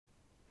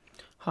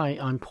Hi,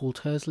 I'm Paul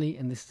Tursley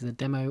and this is a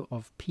demo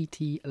of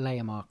PT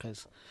layer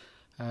markers.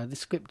 This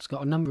script's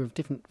got a number of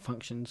different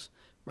functions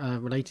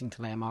relating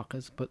to layer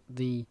markers, but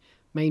the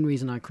main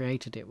reason I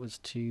created it was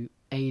to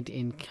aid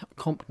in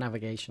comp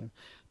navigation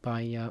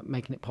by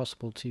making it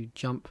possible to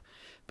jump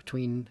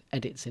between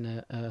edits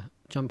in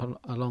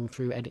along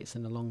through edits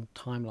in a long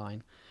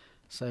timeline.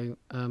 So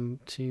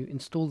to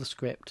install the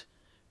script,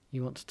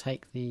 you want to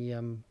take the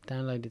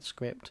downloaded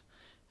script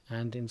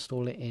and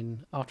install it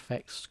in After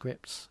Effects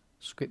Scripts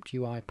Script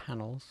UI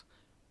panels.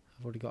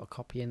 I've already got a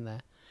copy in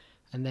there,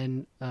 and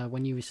then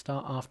when you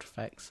restart After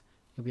Effects,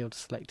 you'll be able to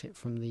select it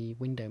from the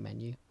window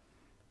menu,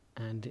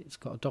 and it's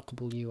got a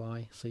dockable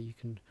UI, so you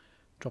can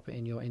drop it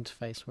in your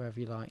interface wherever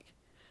you like.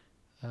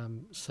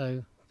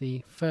 So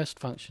the first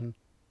function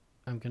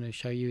I'm going to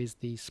show you is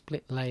the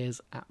split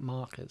layers at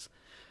markers,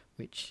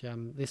 which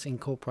this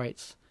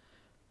incorporates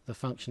the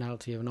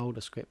functionality of an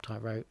older script I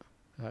wrote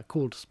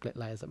called split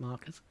layers at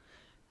markers.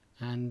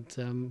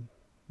 And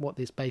what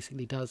this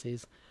basically does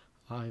is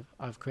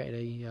I've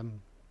created a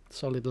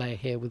solid layer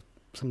here with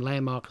some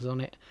layer markers on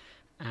it,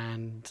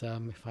 and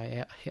if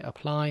I hit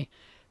apply,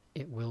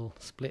 it will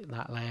split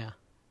that layer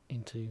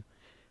into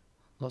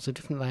lots of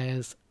different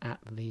layers at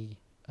the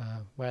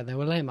where there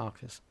were layer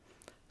markers.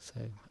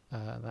 So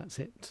that's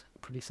it,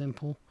 pretty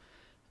simple,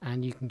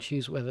 and you can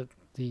choose whether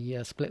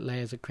the split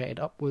layers are created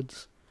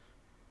upwards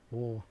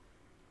or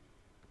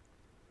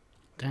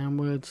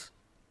downwards,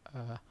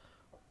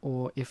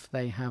 or if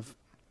they have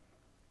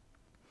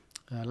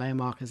layer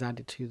markers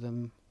added to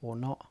them or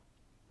not.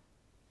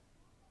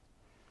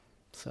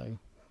 So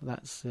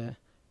that's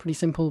pretty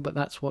simple, but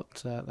that's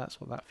what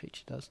that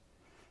feature does.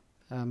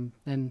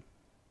 Then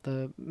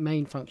the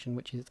main function,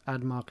 which is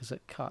add markers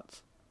at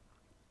cuts.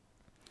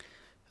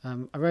 I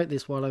wrote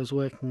this while I was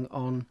working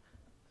on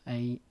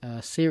a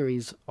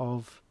series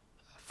of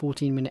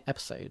 14-minute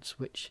episodes,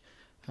 which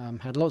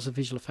had lots of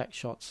visual effects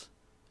shots,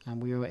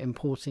 and we were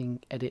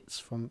importing edits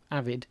from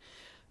Avid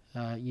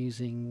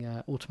using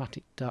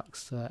Automatic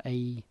Duck's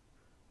AE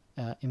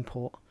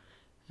import,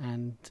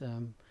 and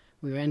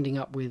we were ending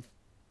up with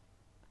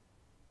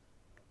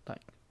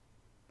like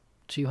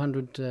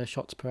 200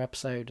 shots per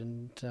episode,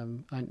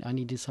 and I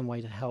needed some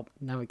way to help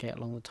navigate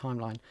along the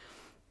timeline,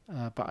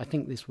 but I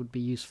think this would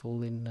be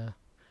useful in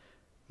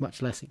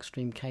much less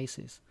extreme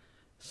cases.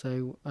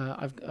 So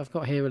I've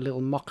got here a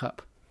little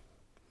mock-up.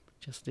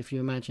 Just if you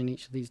imagine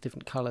each of these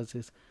different colours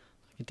is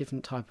like a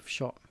different type of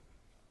shot,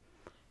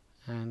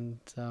 and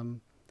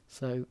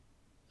so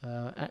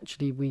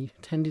actually we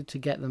tended to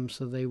get them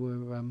so they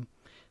were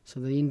so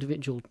the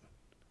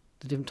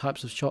different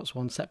types of shots were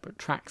on separate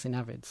tracks in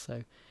Avid. So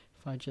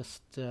if I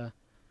just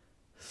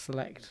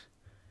select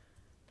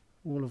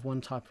all of one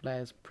type of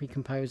layers,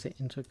 precompose it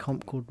into a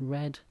comp called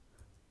red.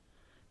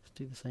 Let's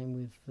do the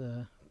same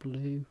with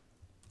blue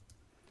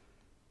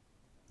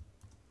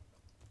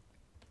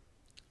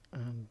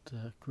and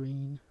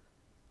green.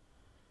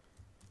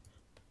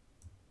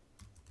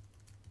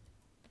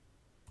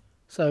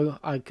 So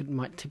I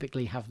might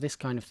typically have this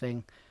kind of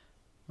thing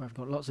where I've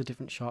got lots of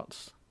different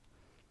shots,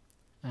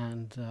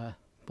 and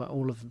but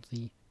all of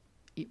the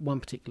one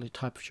particular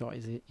type of shot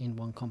is in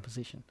one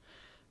composition.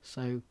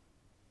 So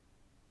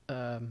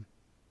I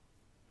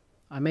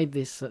made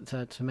this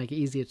to make it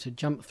easier to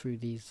jump through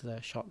these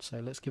shots.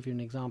 So let's give you an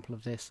example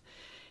of this.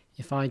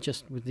 If I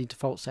just, with the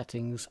default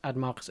settings, add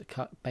markers at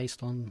cut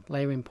based on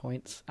layer in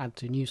points, add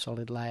to new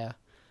solid layer.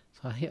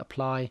 So I hit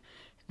apply,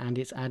 and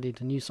it's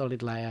added a new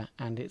solid layer,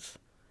 and it's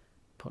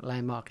put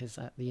layer markers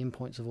at the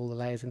endpoints of all the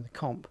layers in the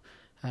comp.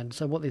 And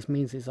so what this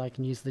means is I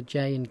can use the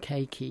J and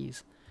K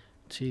keys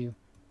to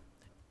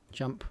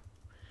jump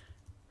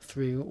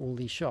through all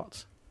these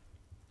shots.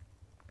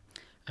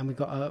 And we've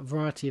got a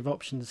variety of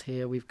options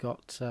here. We've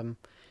got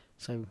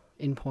so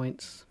in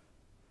points,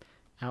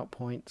 out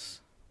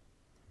points,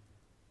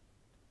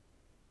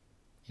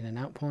 in and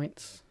out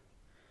points.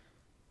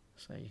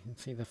 So you can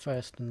see the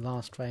first and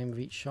last frame of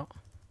each shot,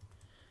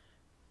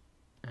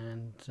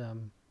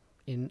 and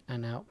in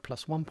and out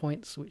plus 1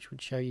 points, which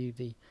would show you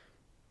the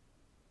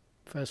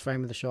first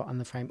frame of the shot and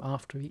the frame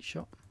after each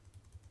shot.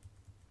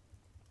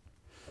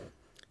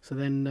 So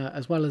then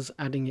as well as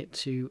adding it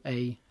to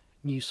a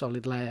new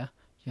solid layer,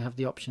 you have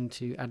the option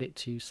to add it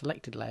to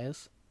selected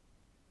layers.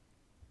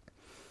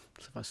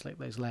 So if I select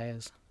those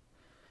layers,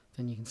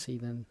 then you can see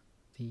then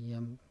the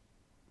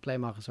layer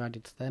markers are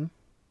added to them.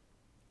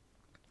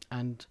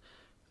 And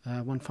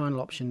one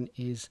final option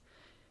is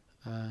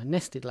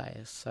nested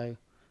layers. So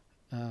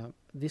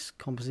this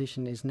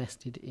composition is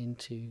nested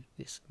into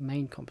this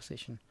main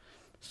composition.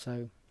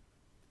 So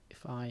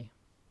if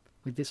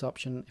with this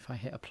option, if I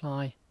hit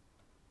apply,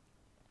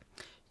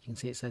 you can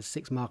see it says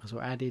 6 markers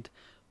were added,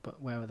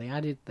 but where are they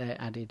added? They're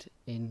added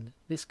in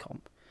this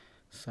comp.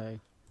 So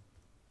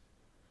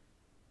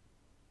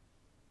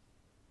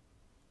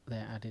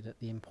they're added at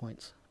the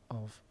endpoints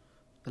of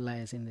the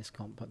layers in this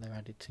comp, but they're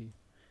added to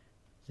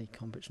the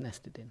comp it's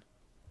nested in.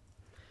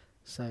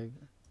 So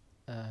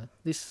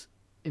this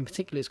in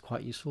particular is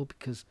quite useful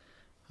because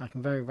I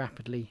can very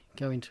rapidly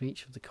go into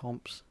each of the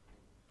comps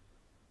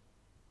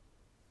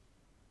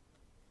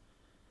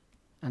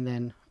and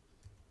then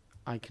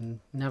I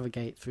can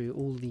navigate through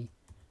all the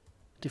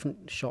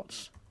different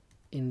shots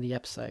in the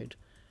episode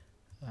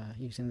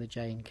using the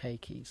J and K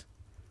keys.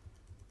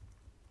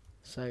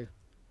 So,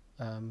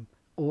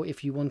 or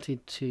if you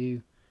wanted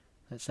to,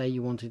 let's say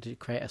you wanted to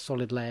create a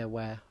solid layer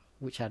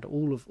which had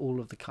all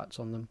of the cuts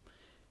on them,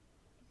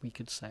 we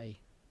could say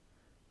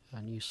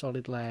a new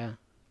solid layer,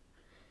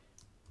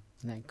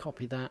 and then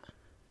copy that.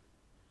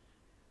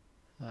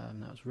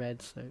 That was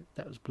red, so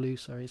that was blue.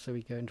 Sorry, so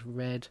we go into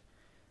red,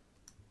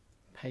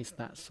 paste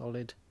that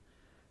solid,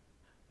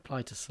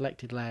 apply to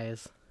selected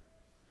layers.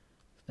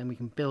 Then we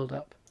can build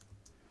up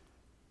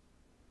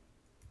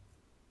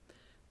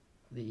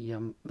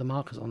the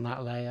markers on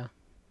that layer.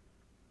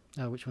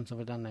 Which ones have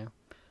I done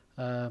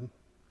now?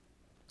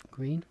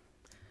 Green.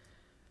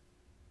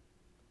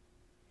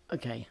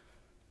 Okay.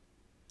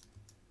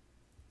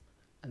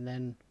 And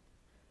then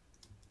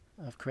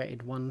I've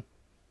created one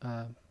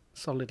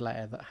solid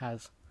layer that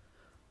has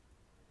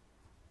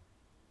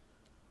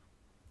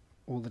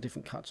all the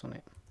different cuts on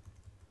it.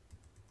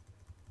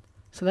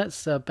 So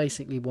that's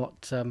basically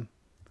what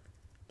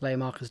layer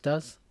markers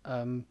does.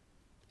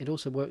 It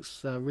also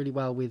works really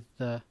well with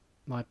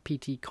my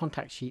PT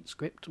contact sheet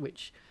script,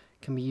 which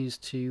can be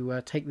used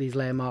to take these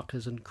layer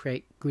markers and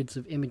create grids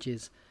of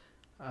images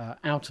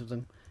out of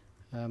them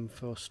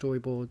for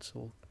storyboards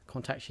or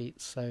contact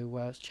sheets.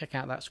 So check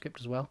out that script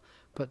as well.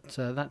 But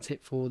that's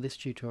it for this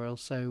tutorial.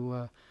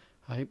 So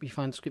I hope you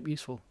find the script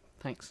useful.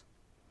 Thanks.